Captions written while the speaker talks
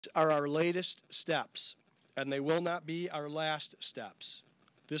are our latest steps, and they will not be our last steps.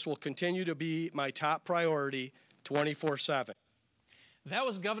 This will continue to be my top priority 24/7. That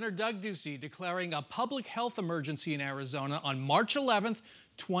was Governor Doug Ducey declaring a public health emergency in Arizona on March 11th,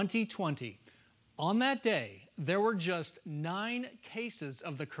 2020. On that day, there were just 9 cases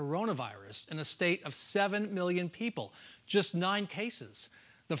of the coronavirus in a state of 7 million people. Just 9 cases.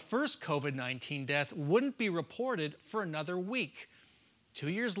 The first COVID-19 death wouldn't be reported for another week. 2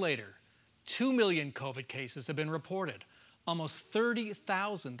 years later, 2 million COVID cases have been reported. Almost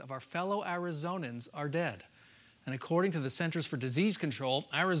 30,000 of our fellow Arizonans are dead. And according to the Centers for Disease Control,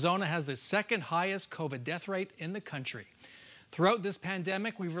 Arizona has the second highest COVID death rate in the country. Throughout this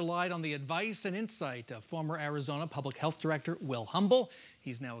pandemic, we've relied on the advice and insight of former Arizona Public Health Director Will Humble.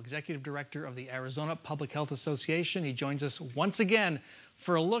 He's now Executive Director of the Arizona Public Health Association. He joins us once again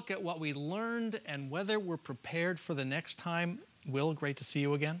for a look at what we learned and whether we're prepared for the next time. Will, great to see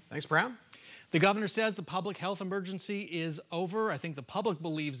you again. Thanks, Brown. The governor says the public health emergency is over. I think the public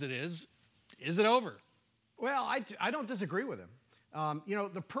believes it is. Is it over? Well, I don't disagree with him. You know,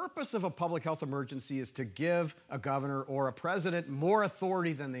 the purpose of a public health emergency is to give a governor or a president more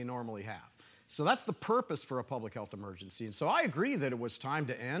authority than they normally have. So that's the purpose for a public health emergency. And so I agree that it was time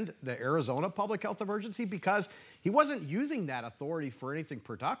to end the Arizona public health emergency because he wasn't using that authority for anything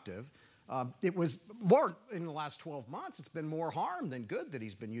productive. It was more, in the last 12 months, it's been more harm than good that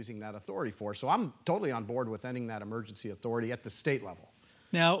he's been using that authority for. So I'm totally on board with ending that emergency authority at the state level.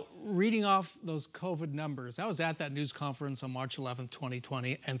 Now, reading off those COVID numbers, I was at that news conference on March 11,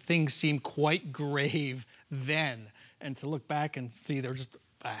 2020, and things seemed quite grave then. And to look back and see there were just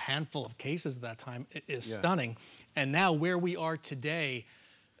a handful of cases at that time is stunning. And now where we are today,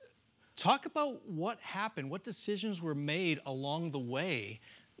 talk about what happened, what decisions were made along the way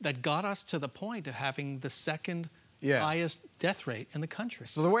that got us to the point of having the second highest death rate in the country.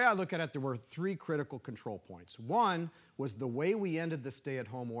 So the way I look at it, there were 3 critical control points. One was the way we ended the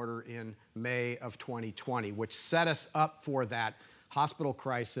stay-at-home order in May of 2020, which set us up for that hospital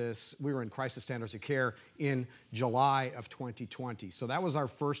crisis. We were in crisis standards of care in July of 2020. So that was our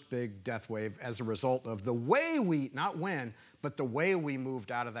first big death wave as a result of the way we, not when, but the way we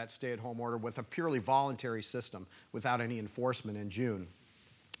moved out of that stay-at-home order with a purely voluntary system without any enforcement in June.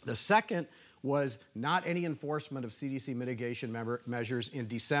 The second was not any enforcement of CDC mitigation measures in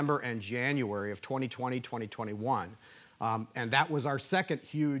December and January of 2020, 2021. And that was our second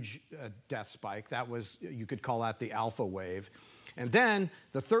huge death spike. That was, you could call that the alpha wave. And then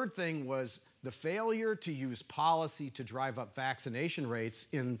the third thing was the failure to use policy to drive up vaccination rates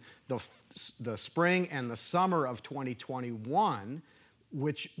in the spring and the summer of 2021,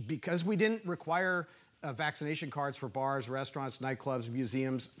 which, because we didn't require vaccination cards for bars, restaurants, nightclubs,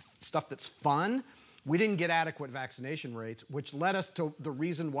 museums, stuff that's fun, we didn't get adequate vaccination rates, which led us to the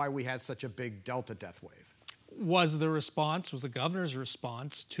reason why we had such a big Delta death wave. Was the governor's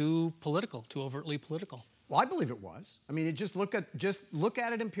response too political, too overtly political? Well, I believe it was. I mean, just look at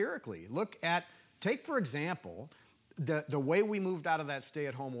it empirically. Take for example, the way we moved out of that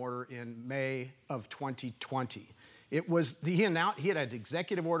stay-at-home order in May of 2020. It was, he had an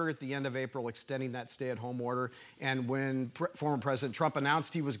executive order at the end of April extending that stay-at-home order, and when former President Trump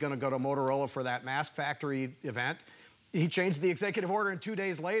announced he was going to go to Motorola for that mask factory event, he changed the executive order, and 2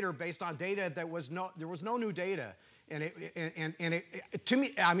 days later, based on data there was no new data. And to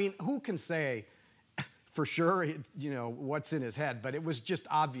me, I mean, who can say for sure, you know, what's in his head, but it was just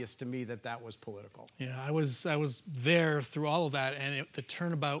obvious to me that that was political. Yeah, I was there through all of that, and the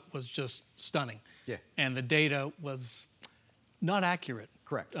turnabout was just stunning. Yeah. And the data was not accurate.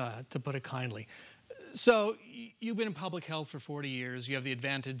 Correct. To put it kindly. So you've been in public health for 40 years. You have the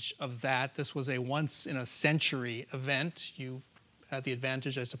advantage of that. This was a once-in-a-century event. You had the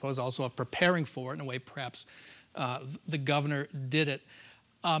advantage, I suppose, also of preparing for it in a way perhaps the governor did it.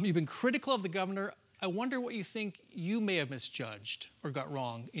 You've been critical of the governor. I wonder what you think you may have misjudged or got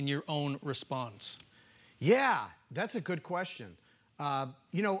wrong in your own response. Yeah, that's a good question.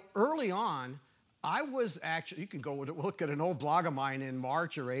 You know, early on, I was actually, you can go look at an old blog of mine in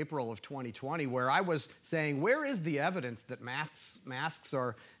March or April of 2020 where I was saying, where is the evidence that masks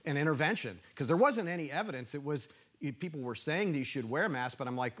are an intervention? Because there wasn't any evidence. It was, people were saying that you should wear a mask, but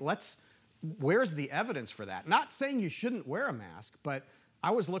I'm like, where's the evidence for that? Not saying you shouldn't wear a mask, but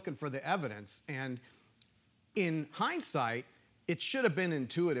I was looking for the evidence. And in hindsight, it should have been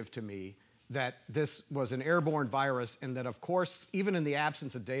intuitive to me that this was an airborne virus and that, of course, even in the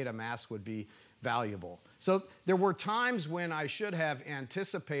absence of data, masks would be valuable. So there were times when I should have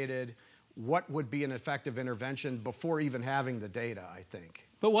anticipated what would be an effective intervention before even having the data, I think.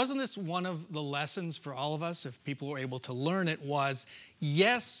 But wasn't this one of the lessons for all of us, if people were able to learn it, was,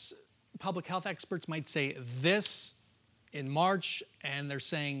 yes, public health experts might say this in March, and they're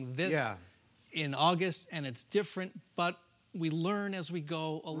saying this in August, and it's different, but we learn as we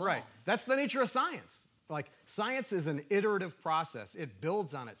go along. Right. That's the nature of science. Like, science is an iterative process. It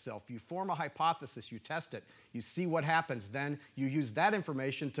builds on itself. You form a hypothesis, you test it, you see what happens, then you use that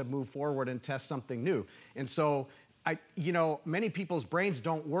information to move forward and test something new. And so, many people's brains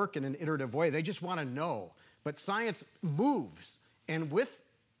don't work in an iterative way. They just want to know. But science moves, and with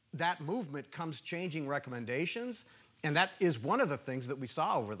that movement comes changing recommendations, and that is one of the things that we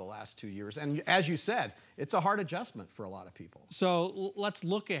saw over the last 2 years. And as you said, it's a hard adjustment for a lot of people. So let's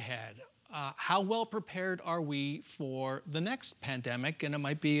look ahead. How well prepared are we for the next pandemic? And it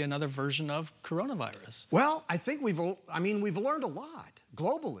might be another version of coronavirus. Well, I think we've learned a lot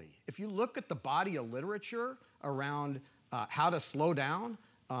globally. If you look at the body of literature around how to slow down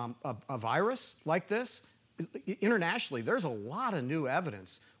a virus like this, internationally, there's a lot of new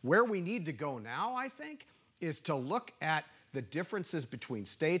evidence. Where we need to go now, I think, is to look at the differences between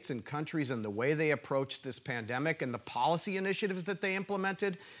states and countries and the way they approached this pandemic and the policy initiatives that they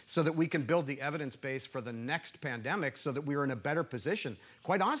implemented so that we can build the evidence base for the next pandemic so that we are in a better position.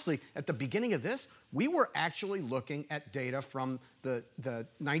 Quite honestly, at the beginning of this, we were actually looking at data from the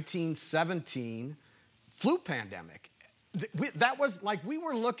 1917 flu pandemic. That was like we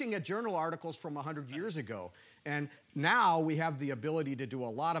were looking at journal articles from 100 years ago. And now we have the ability to do a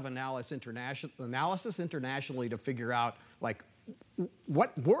lot of analysis internationally to figure out like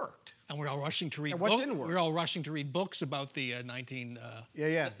what worked. And we're all rushing to read what didn't work. We're all rushing to read books about the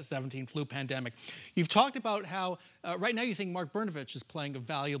 1917 flu pandemic. You've talked about how right now you think Mark Brnovich is playing a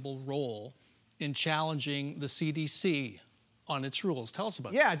valuable role in challenging the CDC on its rules. Tell us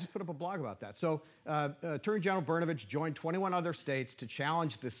about that. Yeah, I just put up a blog about that. So Attorney General Brnovich joined 21 other states to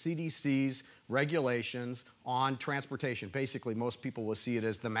challenge the CDC's regulations on transportation. Basically, most people will see it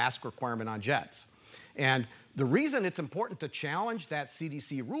as the mask requirement on jets. And the reason it's important to challenge that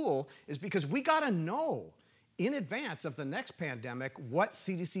CDC rule is because we got to know in advance of the next pandemic what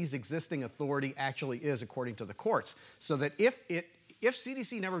CDC's existing authority actually is according to the courts. So that if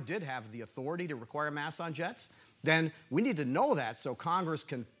CDC never did have the authority to require masks on jets, then we need to know that so Congress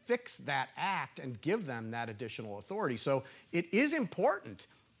can fix that act and give them that additional authority. So it is important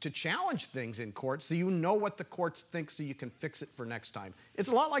to challenge things in court so you know what the courts think so you can fix it for next time. It's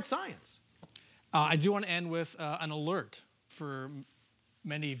a lot like science. I do want to end with an alert for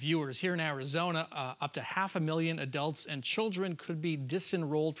many viewers. Here in Arizona, up to 500,000 adults and children could be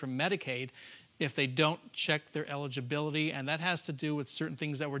disenrolled from Medicaid if they don't check their eligibility, and that has to do with certain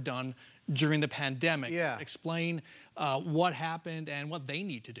things that were done during the pandemic. Yeah. Explain what happened and what they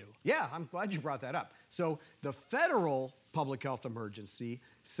need to do. Yeah, I'm glad you brought that up. So the federal public health emergency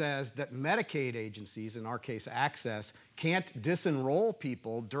says that Medicaid agencies, in our case Access, can't disenroll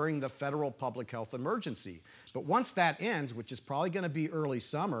people during the federal public health emergency. But once that ends, which is probably going to be early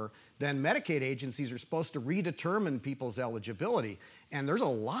summer, then Medicaid agencies are supposed to redetermine people's eligibility. And there's a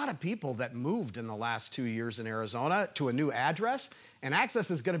lot of people that moved in the last 2 years in Arizona to a new address, and Access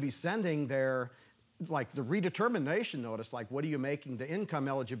is going to be sending their the redetermination notice, like what are you making the income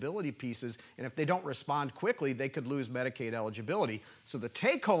eligibility pieces, and if they don't respond quickly, they could lose Medicaid eligibility. So the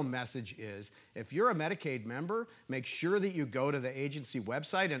take-home message is, if you're a Medicaid member, make sure that you go to the agency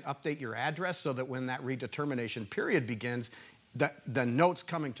website and update your address so that when that redetermination period begins, the note's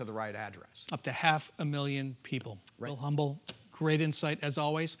coming to the right address. Up to 500,000 people. Right. Real humble, great insight as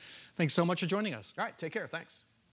always. Thanks so much for joining us. All right, take care, thanks.